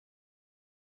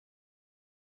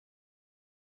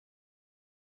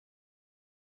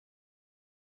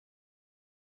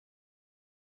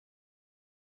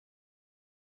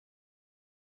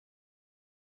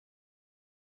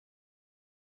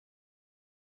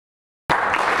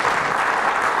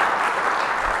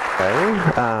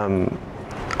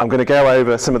I'm going to go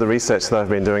over some of the research that I've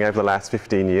been doing over the last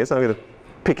 15 years. I'm going to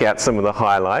pick out some of the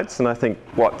highlights and I think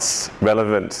what's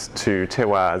relevant to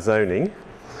terroir zoning.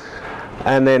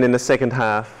 And then in the second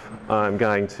half, I'm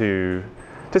going to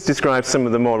just describe some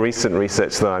of the more recent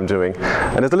research that I'm doing.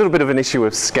 And there's a little bit of an issue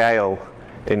of scale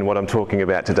in what I'm talking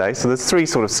about today. So there's three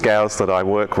sort of scales that I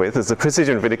work with. There's the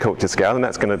precision viticulture scale, and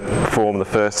that's going to form the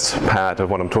first part of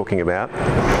what I'm talking about.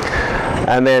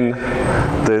 And then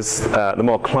there's the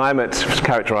more climate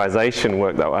characterization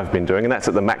work that I've been doing, and that's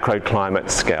at the macro climate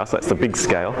scale, so that's the big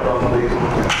scale.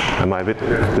 Am I a bit,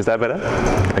 is that better?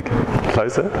 Okay.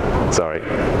 Closer? Sorry.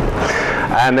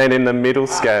 And then in the middle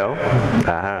scale,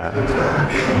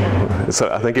 so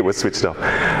I think it was switched off.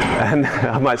 And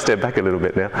I might step back a little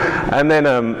bit now. And then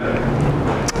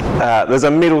there's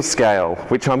a middle scale,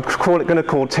 which I'm going to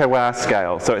call terroir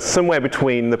scale. So it's somewhere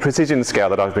between the precision scale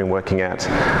that I've been working at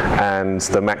and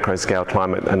the macro scale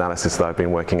climate analysis that I've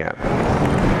been working at.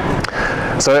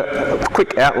 So a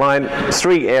quick outline,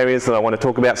 three areas that I want to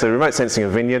talk about. So remote sensing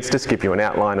of vineyards, just give you an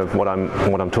outline of what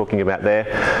I'm talking about there.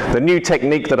 The new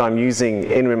technique that I'm using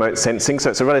in remote sensing,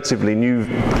 so it's a relatively new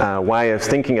way of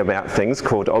thinking about things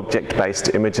called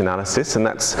object-based image analysis, and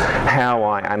that's how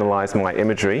I analyze my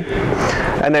imagery.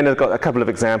 And then I've got a couple of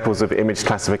examples of image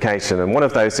classification, and one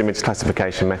of those image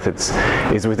classification methods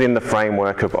is within the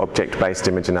framework of object-based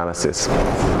image analysis.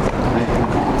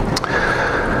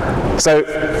 So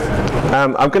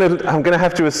I'm going to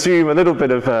have to assume a little bit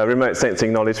of remote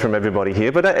sensing knowledge from everybody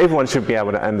here, but everyone should be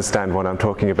able to understand what I'm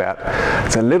talking about.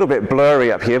 It's a little bit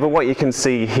blurry up here, but what you can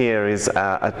see here is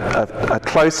a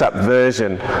close-up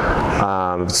version,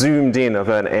 zoomed in, of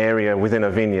an area within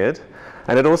a vineyard.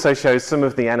 And it also shows some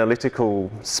of the analytical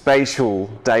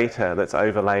spatial data that's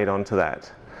overlaid onto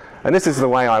that. And this is the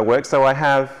way I work. So I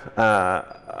have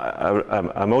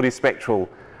a multispectral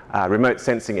remote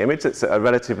sensing image. It's a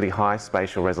relatively high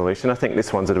spatial resolution. I think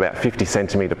this one's at about 50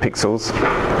 centimetre pixels.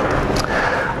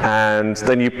 And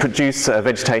then you produce a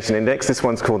vegetation index. This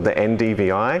one's called the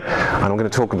NDVI, and I'm going to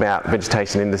talk about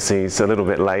vegetation indices a little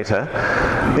bit later.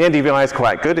 The NDVI is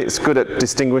quite good. It's good at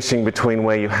distinguishing between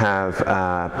where you have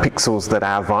pixels that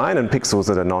are vine and pixels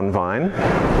that are non-vine.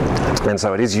 And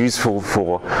so it is useful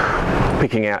for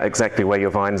picking out exactly where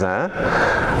your vines are.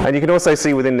 And you can also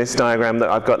see within this diagram that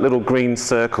I've got little green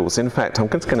circles. In fact, I'm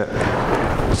just going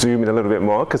to zoom in a little bit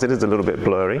more because it is a little bit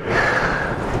blurry.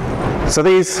 So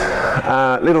these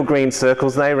little green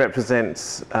circles, they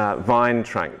represent vine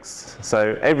trunks.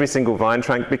 So every single vine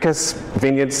trunk, because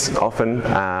vineyards often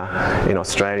in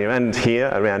Australia and here,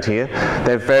 around here,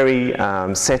 they're very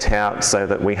set out so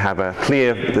that we have a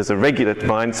clear, there's a regular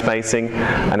vine spacing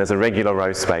and there's a regular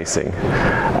row spacing.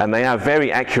 And they are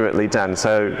very accurately done.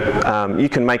 So you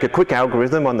can make a quick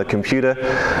algorithm on the computer.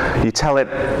 You tell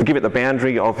it, give it the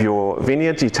boundary of your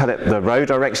vineyard, you tell it the row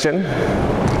direction.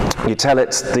 You tell it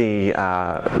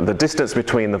the distance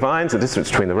between the vines, the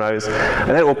distance between the rows, and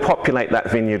then it will populate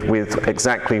that vineyard with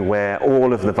exactly where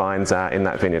all of the vines are in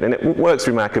that vineyard. And it works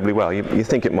remarkably well. You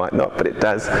think it might not, but it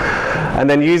does. And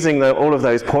then using all of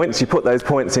those points, you put those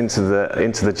points into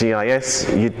the GIS.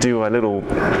 You do a little,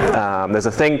 there's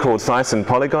a thing called Thyssen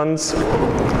polygons,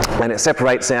 and it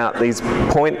separates out these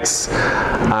points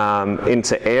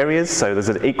into areas. So there's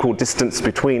an equal distance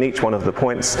between each one of the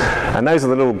points, and those are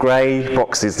the little grey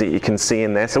boxes that you can see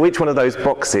in there. So each one of those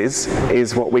boxes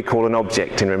is what we call an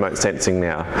object in remote sensing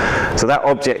now. So that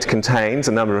object contains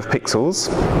a number of pixels,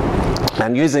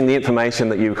 and using the information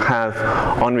that you have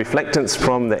on reflectance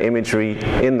from the imagery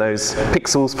in those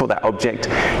pixels for that object,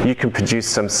 you can produce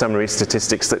some summary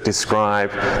statistics that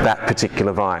describe that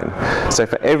particular vine. So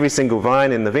for every single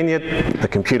vine in the vineyard, the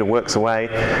computer works away.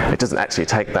 It doesn't actually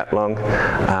take that long.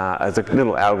 As a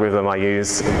little algorithm I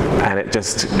use, and it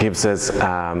just gives us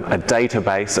a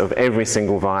database of every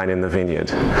single vine in the vineyard.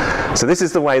 So this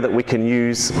is the way that we can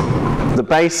use the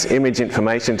base image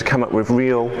information to come up with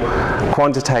real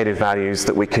quantitative values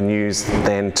that we can use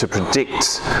then to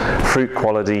predict fruit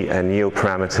quality and yield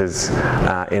parameters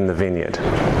in the vineyard.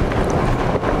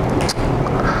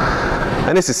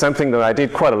 And this is something that I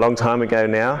did quite a long time ago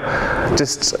now.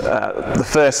 Just the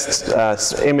first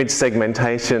image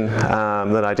segmentation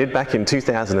that I did back in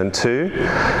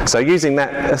 2002. So using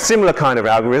that, a similar kind of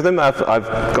algorithm, I've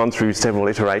gone through several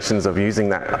iterations of using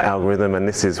that algorithm, and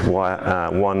this is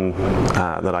one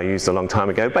that I used a long time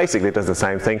ago. Basically it does the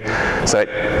same thing. So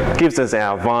it gives us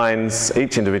our vines,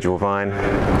 each individual vine,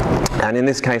 And in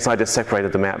this case, I just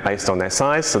separated them out based on their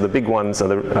size. So the big ones are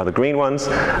the green ones,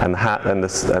 and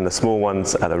the small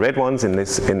ones are the red ones in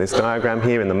this diagram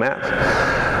here in the map.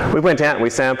 We went out and we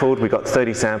sampled. We got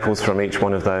 30 samples from each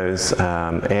one of those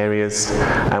areas,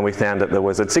 and we found that there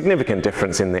was a significant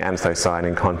difference in the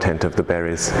anthocyanin content of the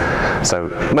berries. So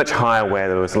much higher where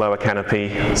there was lower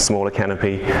canopy, smaller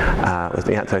canopy with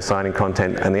the anthocyanin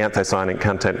content, and the anthocyanin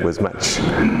content was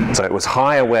so it was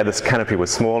higher where the canopy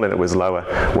was small, and it was lower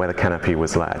where the canopy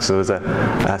was large. So there was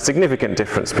a significant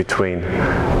difference between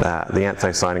the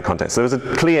anthocyanin content. So there was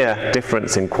a clear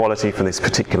difference in quality for this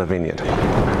particular vineyard.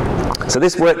 So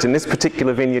this worked in this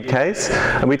particular vineyard case,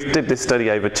 and we did this study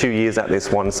over 2 years at this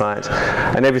one site,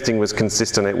 and everything was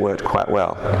consistent. It worked quite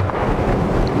well.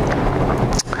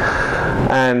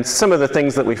 And some of the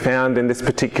things that we found in this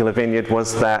particular vineyard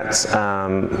was that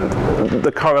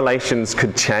the correlations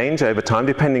could change over time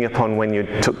depending upon when you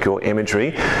took your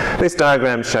imagery. This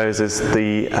diagram shows us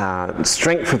the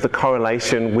strength of the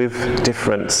correlation with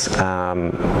different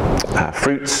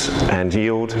fruit and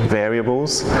yield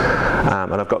variables.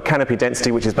 And I've got canopy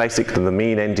density, which is basically the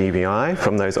mean NDVI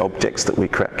from those objects that we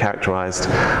characterized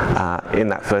in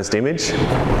that first image.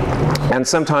 And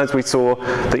sometimes we saw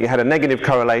that you had a negative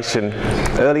correlation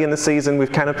early in the season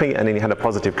with canopy, and then you had a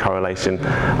positive correlation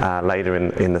later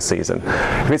in the season.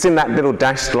 If it's in that little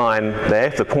dashed line there,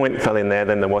 if the point fell in there,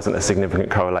 then there wasn't a significant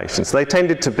correlation. So they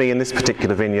tended to be, in this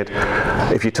particular vineyard,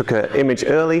 if you took an image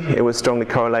early, it was strongly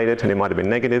correlated, and it might have been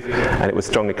negative, and it was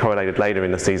strongly correlated later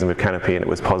in the season with canopy, and it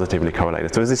was positively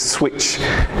correlated. So there's this switch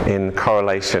in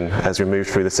correlation as we move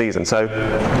through the season. So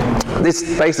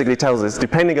this basically tells us,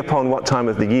 depending upon what time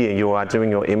of the year you are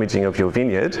doing your imaging of your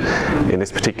vineyard, in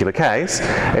this particular case,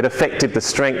 it affected the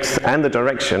strength and the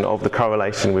direction of the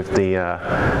correlation with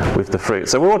the fruit.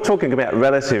 So we're all talking about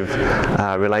relative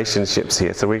relationships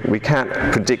here. So we can't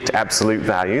predict absolute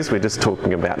values. We're just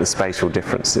talking about the spatial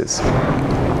differences.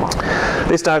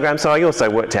 This diagram, so I also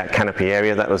worked out canopy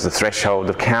area. That was the threshold,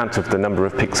 the count of the number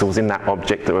of pixels in that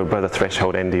object that were above the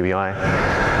threshold NDVI.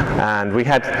 And we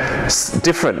had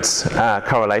different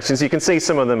correlations. You can see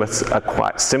some of them are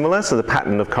quite similar, so the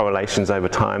pattern of correlations over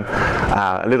time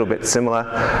a little bit similar,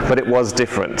 but it was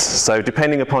different. So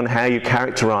depending upon how you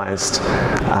characterized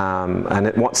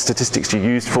and what statistics you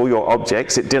used for your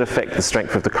objects, it did affect the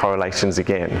strength of the correlations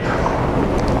again.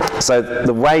 So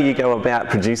the way you go about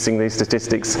producing these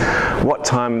statistics, what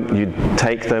time you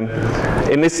take them,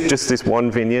 in just this one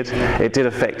vineyard, it did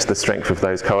affect the strength of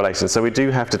those correlations. So we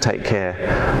do have to take care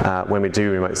when we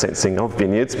do remote sensing of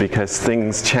vineyards, because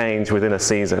things change within a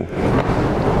season.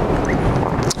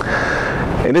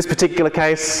 In this particular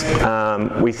case,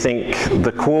 we think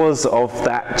the cause of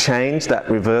that change, that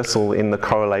reversal in the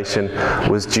correlation,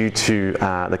 was due to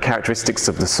the characteristics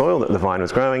of the soil that the vine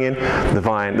was growing in.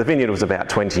 The vineyard was about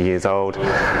 20 years old.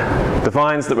 The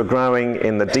vines that were growing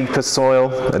in the deeper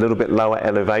soil, a little bit lower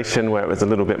elevation where it was a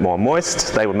little bit more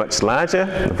moist, they were much larger.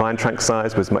 The vine trunk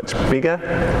size was much bigger.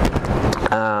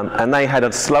 And they had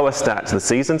a slower start to the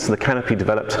season, so the canopy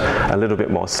developed a little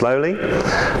bit more slowly,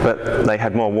 but they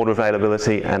had more water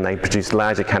availability and they produced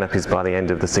larger canopies by the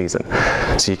end of the season.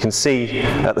 So you can see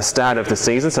at the start of the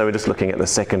season, so we're just looking at the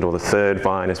second or the third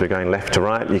vine as we're going left to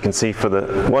right, you can see for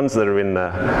the ones that are in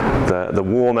the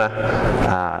warmer,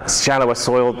 shallower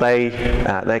soil,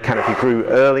 their canopy grew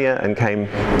earlier and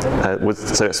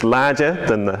so it's larger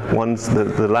than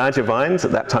the larger vines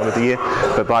at that time of the year,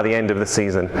 but by the end of the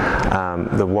season,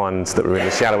 the ones that were in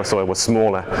the shallower soil were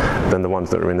smaller than the ones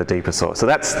that were in the deeper soil. So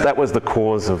that was the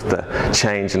cause of the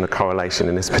change in the correlation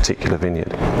in this particular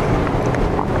vineyard.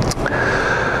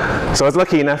 So I was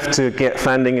lucky enough to get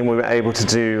funding, and we were able to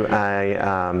do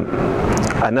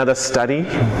another study.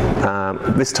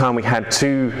 This time we had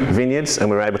 2 vineyards, and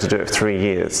we were able to do it for 3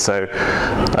 years. So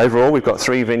overall we've got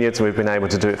 3 vineyards, and we've been able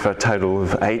to do it for a total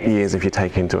of 8 years if you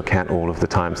take into account all of the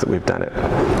times that we've done it.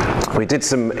 We did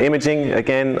some imaging,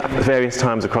 again, various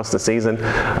times across the season,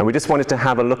 and we just wanted to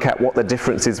have a look at what the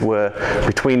differences were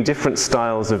between different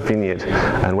styles of vineyard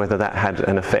and whether that had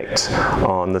an effect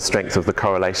on the strength of the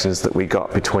correlations that we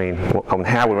got on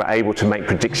how we were able to make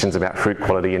predictions about fruit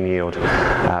quality and yield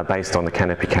based on the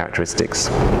canopy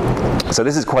characteristics. So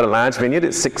this is quite a large vineyard.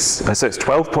 It's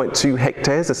 12.2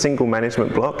 hectares, a single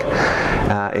management block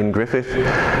in Griffith.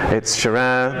 It's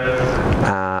Shiraz,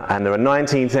 and there are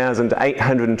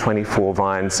 19,824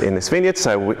 vines in this vineyard.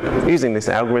 So using this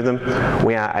algorithm,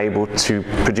 we are able to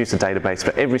produce a database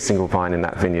for every single vine in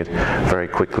that vineyard very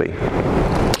quickly.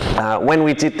 When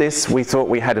we did this, we thought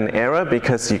we had an error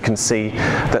because you can see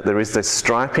that there is this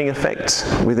striping effect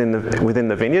within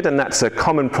the vineyard, and that's a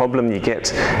common problem you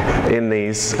get in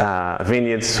these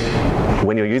vineyards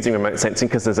when you're using remote sensing,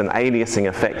 because there's an aliasing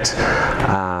effect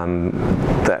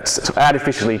that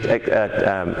artificially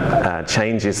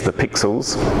changes the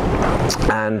pixels,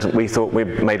 and we thought we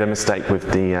made a mistake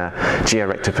with the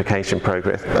georectification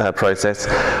process,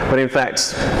 but in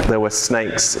fact there were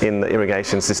snakes in the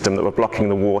irrigation system that were blocking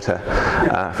the water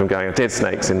from going, dead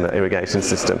snakes in the irrigation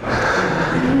system,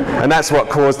 and that's what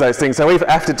caused those things. So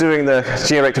after doing the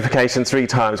georectification 3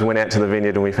 times, we went out to the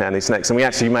vineyard and we found these snakes, and we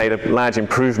actually made a large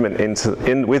improvement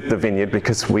with the vineyard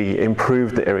because we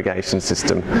improved the irrigation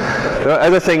system. There were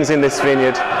other things in this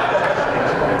vineyard.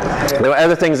 There were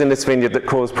other things in this vineyard that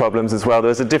caused problems as well. There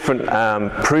was a different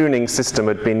pruning system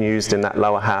had been used in that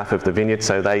lower half of the vineyard,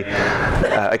 so they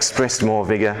expressed more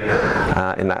vigour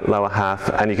in that lower half.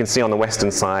 And you can see on the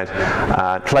western side,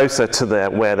 closer to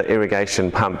where the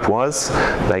irrigation pump was,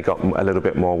 they got a little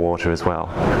bit more water as well.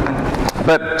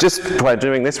 But just by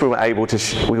doing this, we were able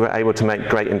to make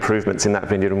great improvements in that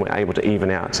vineyard, and we were able to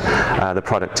even out the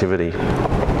productivity.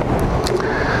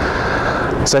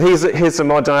 So here's some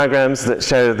more diagrams that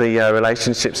show the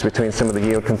relationships between some of the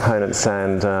yield components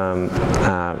and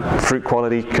fruit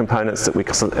quality components that we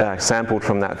sampled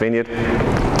from that vineyard.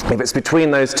 If it's between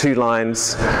those 2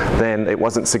 lines, then it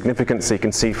wasn't significant. So you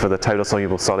can see for the total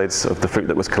soluble solids of the fruit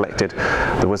that was collected,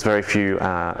 there was very few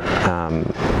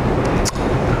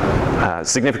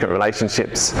significant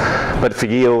relationships, but for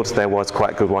yield there was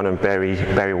quite a good one, and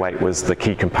berry weight was the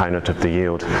key component of the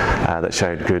yield that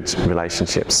showed good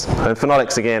relationships. And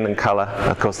phenolics again and colour,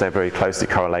 of course they're very closely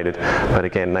correlated, but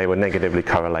again they were negatively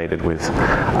correlated with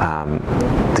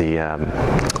the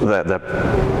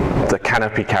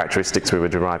canopy characteristics we were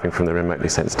deriving from the remotely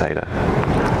sensed data.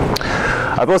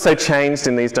 I've also changed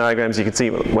in these diagrams. You can see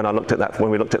when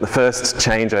we looked at the first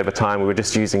change over time, we were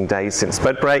just using days since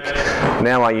bud break.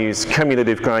 Now I use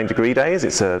cumulative growing degree days.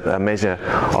 It's a measure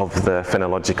of the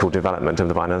phenological development of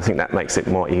the vine, and I think that makes it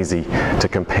more easy to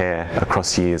compare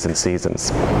across years and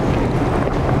seasons.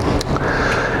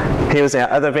 Here's our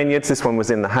other vineyards. This one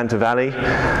was in the Hunter Valley.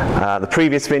 The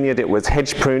previous vineyard, it was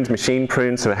hedge pruned, machine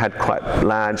pruned, so it had quite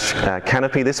large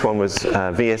canopy. This one was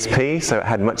VSP, so it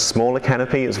had much smaller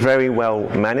canopy. It was very well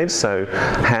managed, so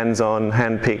hands-on,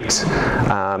 hand-picked,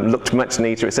 looked much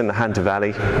neater. It's in the Hunter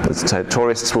Valley, so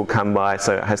tourists will come by,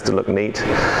 so it has to look neat.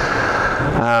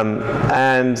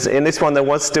 And in this one there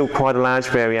was still quite a large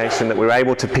variation that we were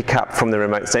able to pick up from the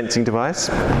remote sensing device.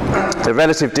 The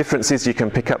relative differences you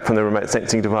can pick up from the remote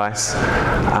sensing device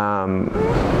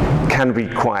can be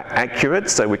quite accurate,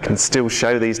 so we can still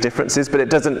show these differences, but it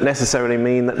doesn't necessarily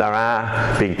mean that there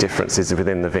are big differences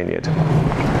within the vineyard.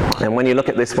 And when you look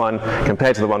at this one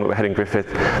compared to the one we had in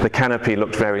Griffith, the canopy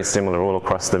looked very similar all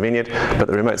across the vineyard, but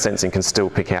the remote sensing can still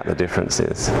pick out the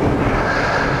differences.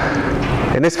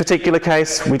 In this particular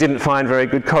case, we didn't find very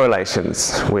good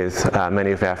correlations with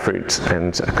many of our fruit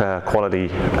and quality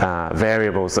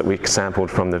variables that we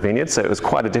sampled from the vineyard, so it was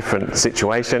quite a different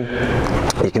situation.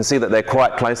 You can see that they're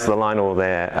quite close to the line, or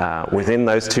they're within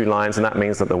those 2 lines, and that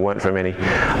means that there weren't very many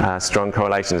strong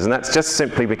correlations. And that's just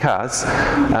simply because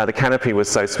the canopy was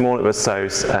so small, it was so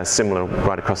similar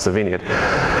right across the vineyard.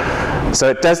 So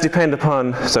it does depend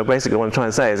upon, so basically what I'm trying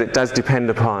to say is it does depend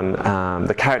upon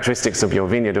the characteristics of your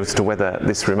vineyard as to whether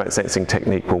this remote sensing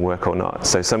technique will work or not.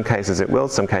 So some cases it will,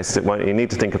 some cases it won't. You need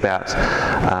to think about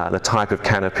the type of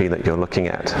canopy that you're looking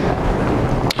at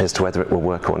as to whether it will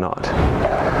work or not.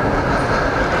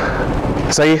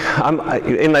 So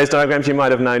in those diagrams you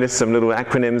might have noticed some little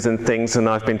acronyms and things, and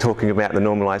I've been talking about the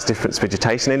Normalized Difference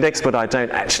Vegetation Index, but I don't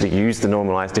actually use the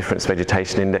Normalized Difference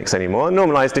Vegetation Index anymore.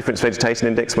 Normalized Difference Vegetation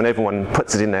Index, when everyone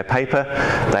puts it in their paper,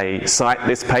 they cite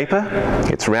this paper.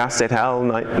 It's Rouse et al.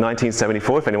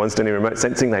 1974. If anyone's doing remote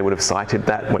sensing, they would have cited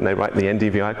that when they write the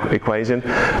NDVI equation,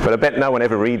 but I bet no one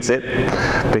ever reads it,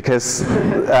 because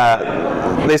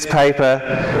this paper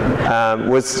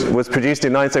was produced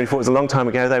in 1974. It was a long time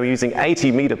ago. They were using 80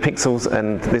 meter pixels,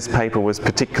 and this paper was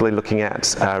particularly looking at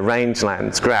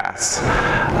rangelands, grass,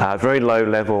 very low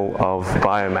level of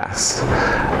biomass.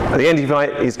 The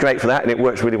NDVI is great for that, and it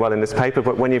works really well in this paper,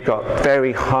 but when you've got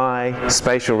very high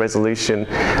spatial resolution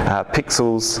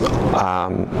pixels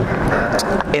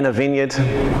in a vineyard,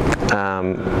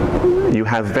 you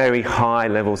have very high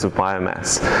levels of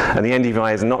biomass, and the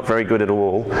NDVI is not very good at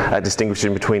all at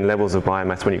distinguishing between levels of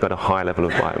biomass when you've got a high level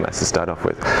of biomass to start off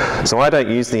with. So I don't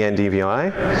use the NDVI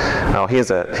NDVI. Oh,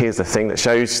 here's a thing that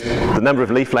shows the number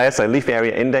of leaf layers. So leaf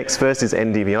area index first is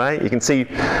NDVI. You can see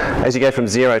as you go from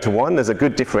 0 to 1, there's a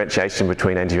good differentiation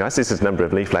between NDVI. So this is the number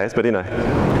of leaf layers, but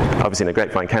obviously in a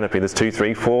grapevine canopy, there's 2,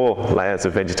 3, 4 layers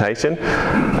of vegetation,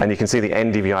 and you can see the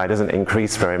NDVI doesn't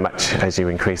increase very much as you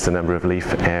increase the number of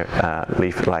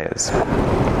leaf layers.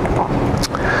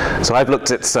 So I've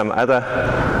looked at some other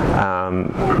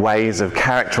ways of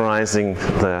characterizing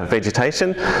the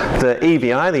vegetation. The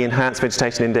EVI, the Enhanced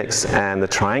Vegetation Index, and the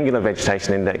Triangular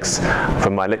Vegetation Index,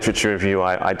 from my literature review,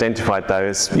 I identified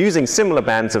those using similar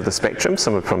bands of the spectrum.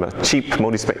 Some are from a cheap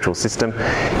multispectral system.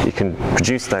 You can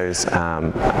produce those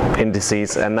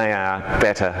indices, and they are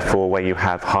better for where you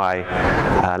have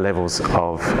high levels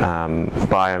of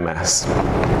biomass.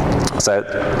 So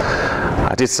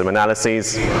I did some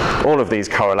analyses, all of these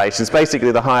correlations.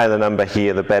 Basically, the higher the number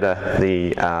here, the better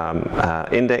the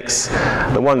index.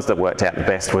 The ones that worked out the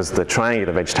best was the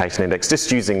Triangular Vegetation Index,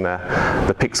 just using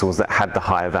the pixels that had the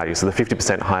higher values. So the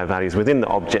 50% higher values within the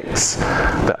objects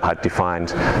that I'd defined,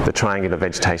 the Triangular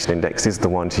Vegetation Index is the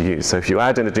one to use. So if you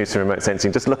are going to do some remote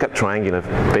sensing, just look up Triangular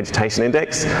Vegetation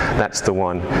Index. That's the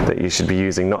one that you should be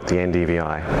using, not the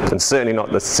NDVI, and certainly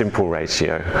not the simple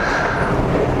ratio.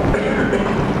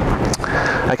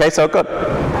 Okay, so I've got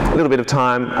a little bit of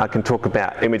time. I can talk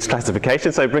about image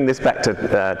classification. So bring this back to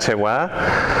terroir.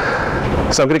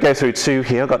 So I'm going to go through 2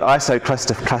 here. I've got ISO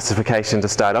cluster classification to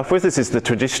start off with. This is the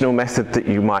traditional method that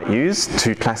you might use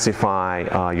to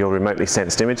classify your remotely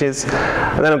sensed images.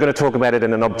 And then I'm going to talk about it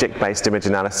in an object-based image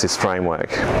analysis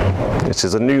framework, which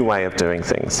is a new way of doing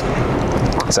things.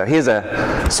 So here's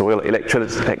a soil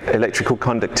electrical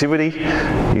conductivity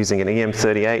using an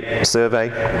EM38 survey.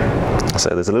 So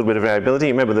there's a little bit of variability.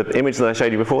 Remember the image that I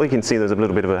showed you before? You can see there's a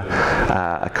little bit of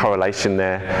a correlation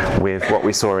there with what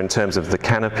we saw in terms of the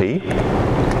canopy.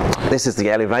 This is the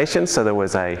elevation, so there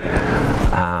was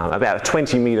about a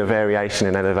 20-meter variation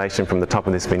in elevation from the top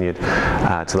of this vineyard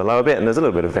to the lower bit, and there's a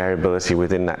little bit of variability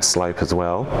within that slope as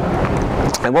well.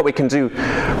 And what we can do,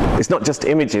 it's not just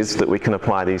images that we can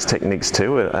apply these techniques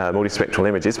to, multispectral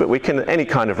images, but we can, any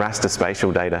kind of raster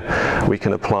spatial data, we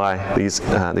can apply this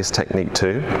technique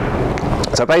to.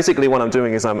 So basically what I'm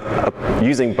doing is I'm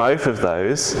using both of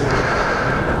those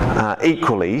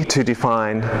equally to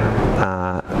define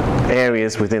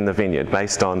areas within the vineyard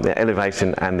based on the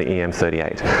elevation and the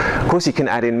EM38. Of course, you can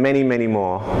add in many, many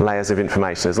more layers of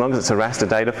information. As long as it's a raster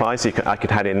data file, so I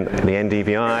could add in the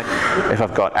NDVI. If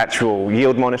I've got actual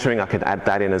yield monitoring, I could add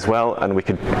that in as well, and we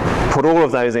could put all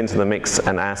of those into the mix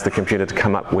and ask the computer to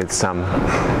come up with some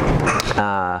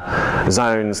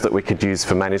zones that we could use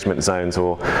for management zones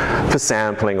or for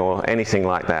sampling or anything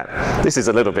like that. This is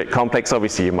a little bit complex.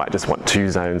 Obviously, you might just want 2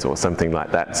 zones or something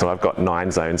like that. So I've got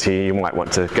 9 zones here. You might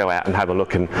want to go out and have a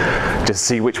look and just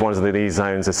see which ones of these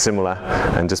zones are similar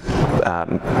and just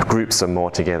group some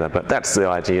more together. But that's the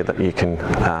idea, that you can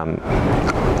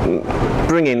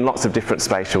bring in lots of different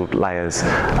spatial layers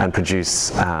and produce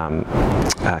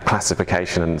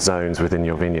classification and zones within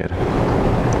your vineyard.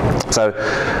 So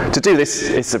to do this,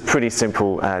 it's a pretty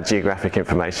simple geographic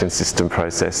information system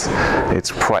process.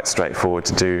 It's quite straightforward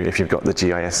to do if you've got the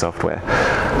GIS software.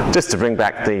 Just to bring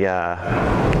back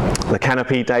the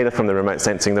canopy data from the remote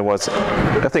sensing, there was,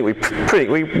 I think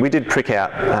we did prick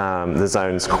out the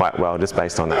zones quite well just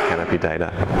based on that canopy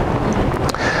data.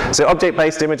 So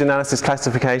object-based image analysis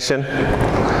classification,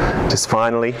 just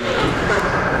finally.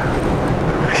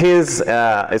 Here's,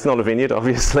 it's not a vineyard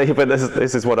obviously, but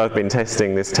this is what I've been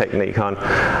testing this technique on.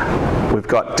 We've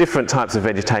got different types of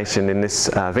vegetation in this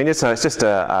vineyard, so it's just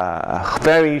a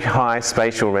very high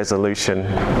spatial resolution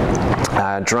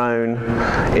drone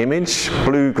image,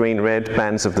 blue, green, red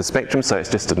bands of the spectrum, so it's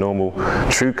just a normal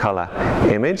true color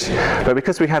image. But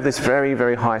because we have this very,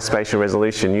 very high spatial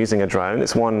resolution using a drone,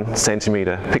 it's 1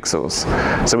 centimeter pixels.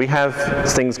 So we have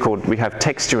things called, we have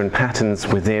texture and patterns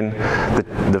within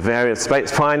the various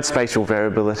fine spatial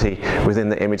variability within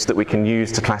the image that we can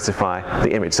use to classify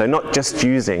the image. So not just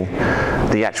using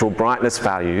the actual brightness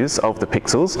values of the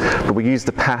pixels, but we use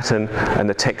the pattern and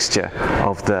the texture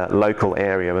of the local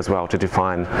area as well to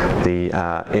define the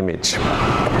image.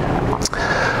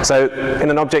 So in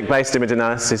an object-based image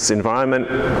analysis environment,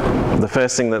 the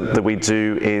first thing that we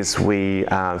do is we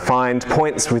find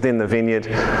points within the vineyard,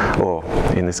 or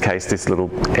in this case this little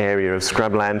area of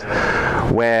scrubland,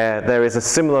 where there is a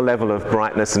similar level of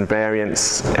brightness and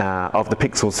variance of the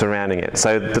pixels surrounding it.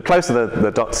 So the closer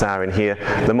the dots are in here,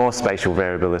 the more spatial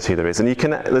variability there is. And you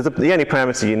can, the only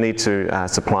parameter you need to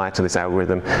supply to this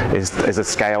algorithm is a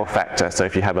scale factor. So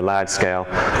if you have a large scale,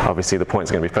 obviously the points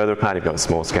are going to be further apart. If you've got a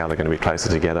small scale, they're going to be closer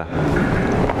together.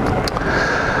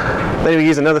 Then we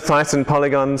use another slice and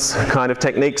polygons kind of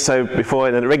technique. So before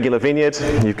in a regular vineyard,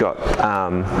 you've got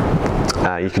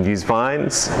you can use vine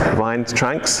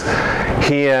trunks.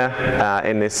 Here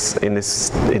in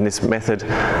this method,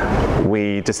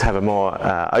 we just have a more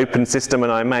open system,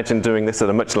 and I imagine doing this at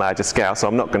a much larger scale. So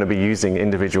I'm not going to be using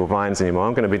individual vines anymore.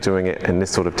 I'm going to be doing it in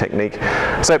this sort of technique.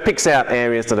 So it picks out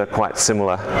areas that are quite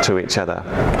similar to each other.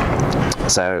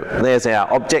 So there's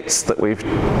our objects that we've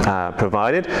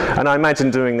provided, and I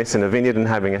imagine doing this in a vineyard and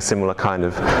having a similar kind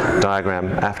of diagram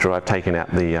after I've taken out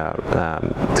the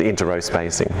inter-row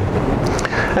spacing.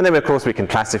 And then of course we can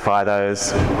classify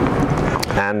those,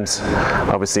 and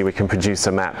obviously we can produce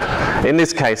a map. In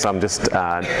this case I'm just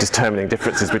determining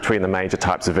differences between the major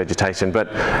types of vegetation, but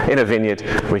in a vineyard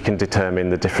we can determine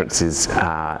the differences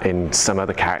in some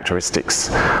other characteristics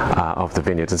of the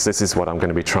vineyard. And so this is what I'm going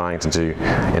to be trying to do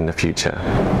in the future.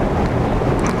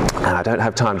 And I don't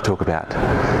have time to talk about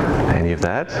any of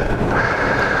that.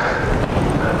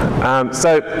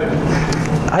 So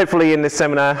hopefully in this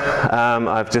seminar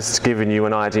I've just given you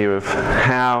an idea of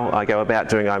how I go about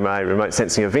doing my remote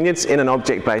sensing of vineyards in an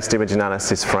object-based image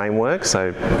analysis framework,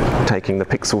 so taking the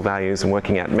pixel values and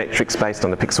working out metrics based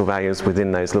on the pixel values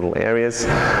within those little areas.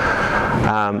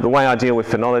 The way I deal with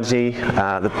phenology,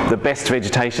 the best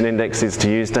vegetation indexes to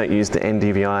use, don't use the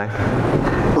NDVI.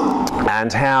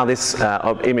 And how this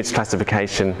image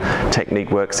classification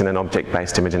technique works in an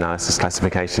object-based image analysis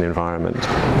classification environment.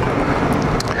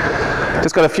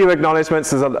 Just got a few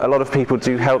acknowledgements. There's a lot of people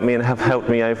do help me and have helped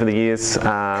me over the years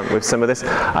with some of this.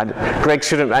 Greg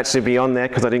shouldn't actually be on there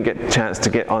because I didn't get a chance to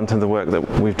get onto the work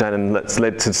that we've done, and that's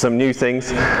led to some new things.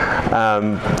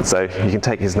 So you can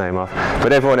take his name off.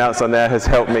 But everyone else on there has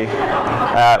helped me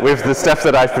with the stuff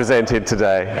that I've presented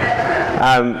today.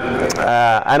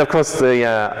 And of course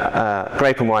the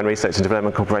Grape and Wine Research and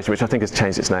Development Corporation, which I think has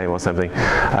changed its name or something,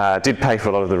 did pay for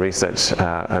a lot of the research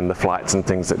and the flights and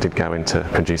things that did go into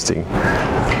producing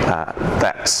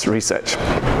that research.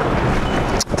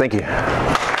 Thank you.